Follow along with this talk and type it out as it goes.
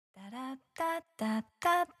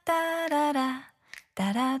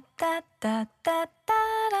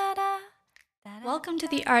Welcome to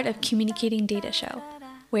the Art of Communicating Data show,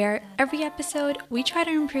 where every episode we try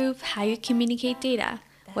to improve how you communicate data,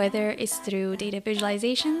 whether it's through data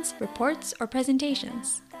visualizations, reports, or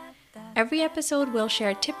presentations. Every episode will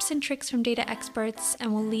share tips and tricks from data experts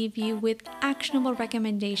and will leave you with actionable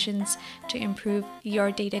recommendations to improve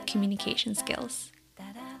your data communication skills.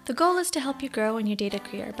 The goal is to help you grow in your data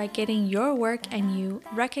career by getting your work and you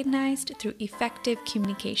recognized through effective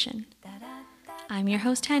communication. I'm your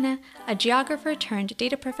host, Hannah, a geographer turned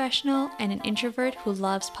data professional and an introvert who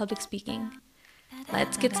loves public speaking.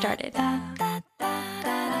 Let's get started.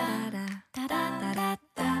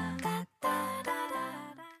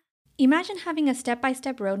 Imagine having a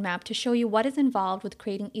step-by-step roadmap to show you what is involved with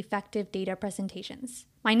creating effective data presentations.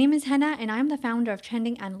 My name is Hannah and I'm the founder of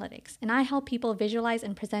Trending Analytics, and I help people visualize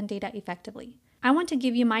and present data effectively. I want to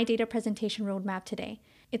give you my data presentation roadmap today.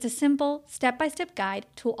 It's a simple, step-by-step guide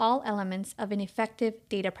to all elements of an effective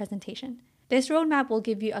data presentation. This roadmap will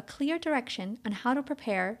give you a clear direction on how to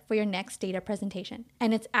prepare for your next data presentation,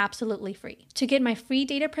 and it's absolutely free. To get my free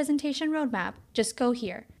data presentation roadmap, just go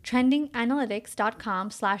here,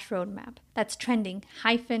 trendinganalytics.com/roadmap. That's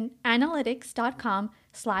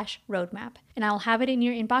trending-analytics.com/roadmap, and I'll have it in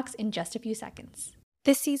your inbox in just a few seconds.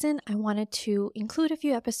 This season, I wanted to include a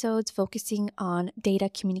few episodes focusing on data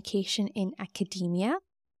communication in academia.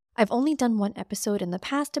 I've only done one episode in the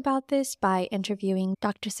past about this by interviewing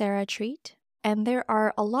Dr. Sarah Treat, and there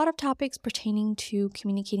are a lot of topics pertaining to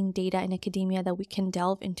communicating data in academia that we can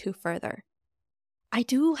delve into further. I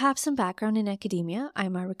do have some background in academia.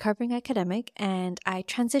 I'm a recovering academic, and I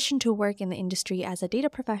transitioned to work in the industry as a data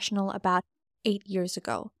professional about 8 years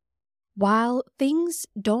ago. While things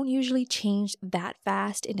don't usually change that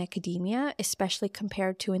fast in academia, especially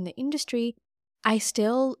compared to in the industry, I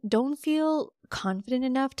still don't feel confident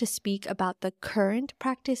enough to speak about the current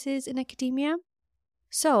practices in academia.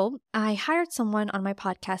 So I hired someone on my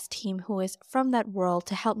podcast team who is from that world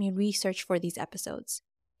to help me research for these episodes.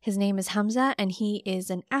 His name is Hamza, and he is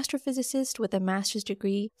an astrophysicist with a master's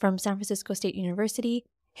degree from San Francisco State University.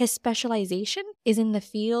 His specialization is in the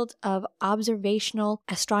field of observational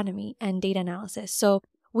astronomy and data analysis. So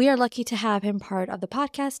we are lucky to have him part of the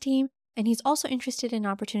podcast team, and he's also interested in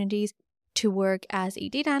opportunities to work as a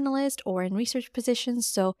data analyst or in research positions.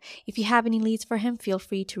 So if you have any leads for him, feel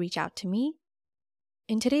free to reach out to me.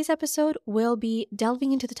 In today's episode, we'll be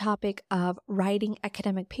delving into the topic of writing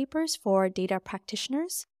academic papers for data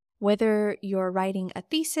practitioners. Whether you're writing a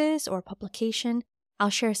thesis or publication, I'll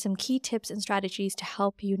share some key tips and strategies to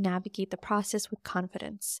help you navigate the process with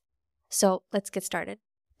confidence. So let's get started.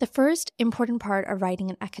 The first important part of writing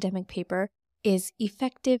an academic paper is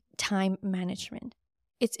effective time management.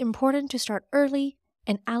 It's important to start early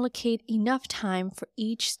and allocate enough time for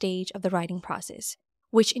each stage of the writing process,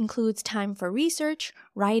 which includes time for research,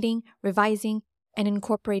 writing, revising, and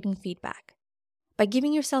incorporating feedback. By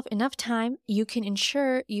giving yourself enough time, you can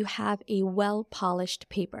ensure you have a well-polished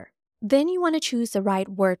paper. Then you want to choose the right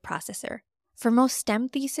word processor. For most STEM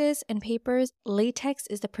theses and papers, LaTeX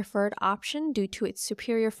is the preferred option due to its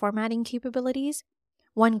superior formatting capabilities.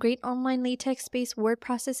 One great online LaTeX-based word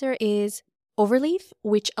processor is Overleaf,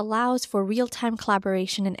 which allows for real-time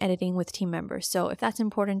collaboration and editing with team members. So if that's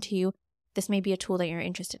important to you, this may be a tool that you're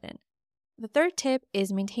interested in. The third tip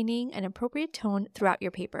is maintaining an appropriate tone throughout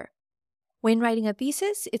your paper. When writing a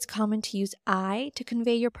thesis, it's common to use I to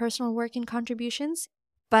convey your personal work and contributions,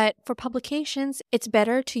 but for publications, it's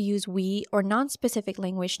better to use we or non-specific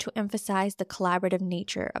language to emphasize the collaborative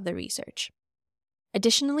nature of the research.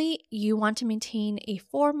 Additionally, you want to maintain a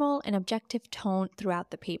formal and objective tone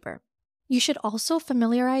throughout the paper. You should also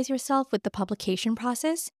familiarize yourself with the publication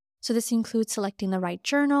process, so this includes selecting the right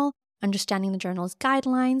journal, understanding the journal's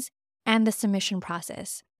guidelines, and the submission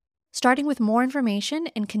process. Starting with more information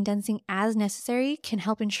and condensing as necessary can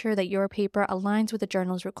help ensure that your paper aligns with the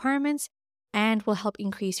journal's requirements and will help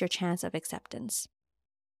increase your chance of acceptance.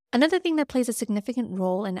 Another thing that plays a significant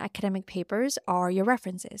role in academic papers are your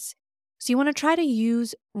references. So you want to try to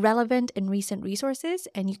use relevant and recent resources,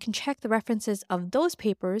 and you can check the references of those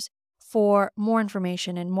papers for more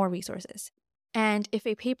information and more resources. And if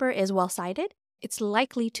a paper is well cited, it's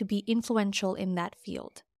likely to be influential in that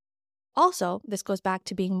field. Also, this goes back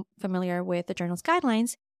to being familiar with the journal's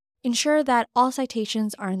guidelines. Ensure that all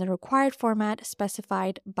citations are in the required format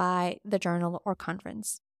specified by the journal or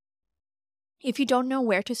conference. If you don't know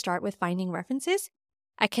where to start with finding references,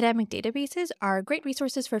 academic databases are great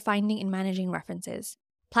resources for finding and managing references.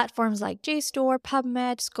 Platforms like JSTOR,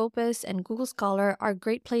 PubMed, Scopus, and Google Scholar are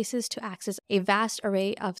great places to access a vast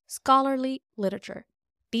array of scholarly literature.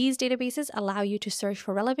 These databases allow you to search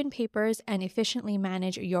for relevant papers and efficiently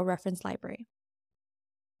manage your reference library.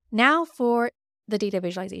 Now for the data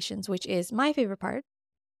visualizations, which is my favorite part.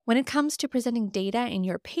 When it comes to presenting data in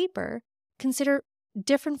your paper, consider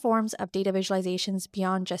different forms of data visualizations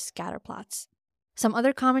beyond just scatter plots. Some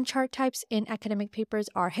other common chart types in academic papers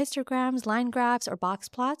are histograms, line graphs, or box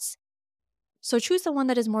plots. So choose the one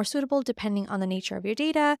that is more suitable depending on the nature of your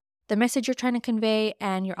data, the message you're trying to convey,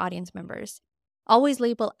 and your audience members. Always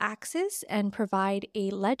label axes and provide a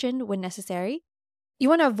legend when necessary. You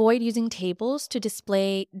want to avoid using tables to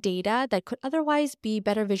display data that could otherwise be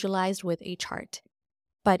better visualized with a chart.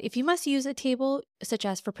 But if you must use a table, such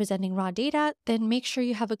as for presenting raw data, then make sure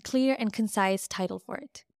you have a clear and concise title for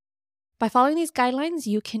it. By following these guidelines,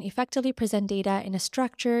 you can effectively present data in a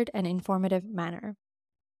structured and informative manner.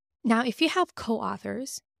 Now, if you have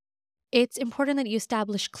co-authors, it's important that you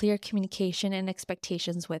establish clear communication and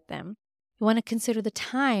expectations with them. You want to consider the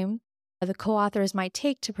time the co-authors might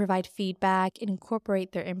take to provide feedback and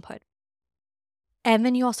incorporate their input. And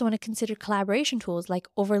then you also want to consider collaboration tools like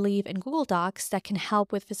Overleaf and Google Docs that can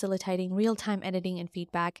help with facilitating real-time editing and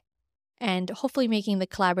feedback, and hopefully making the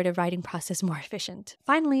collaborative writing process more efficient.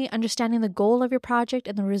 Finally, understanding the goal of your project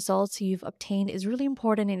and the results you've obtained is really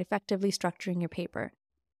important in effectively structuring your paper.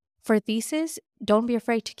 For a thesis, don't be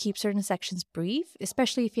afraid to keep certain sections brief,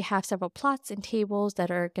 especially if you have several plots and tables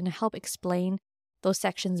that are going to help explain those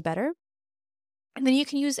sections better. And then you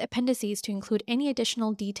can use appendices to include any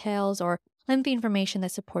additional details or lengthy information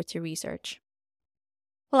that supports your research.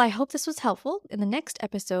 Well, I hope this was helpful. In the next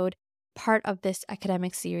episode, part of this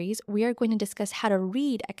academic series, we are going to discuss how to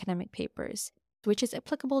read academic papers, which is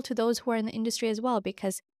applicable to those who are in the industry as well,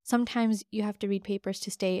 because sometimes you have to read papers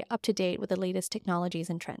to stay up to date with the latest technologies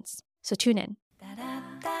and trends. So tune in.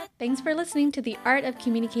 Thanks for listening to The Art of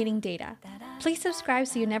Communicating Data. Please subscribe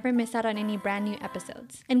so you never miss out on any brand new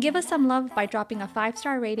episodes. And give us some love by dropping a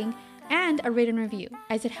 5-star rating and a written review,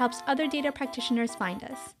 as it helps other data practitioners find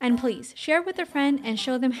us. And please share with a friend and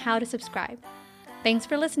show them how to subscribe. Thanks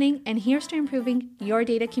for listening, and here's to improving your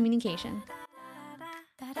data communication.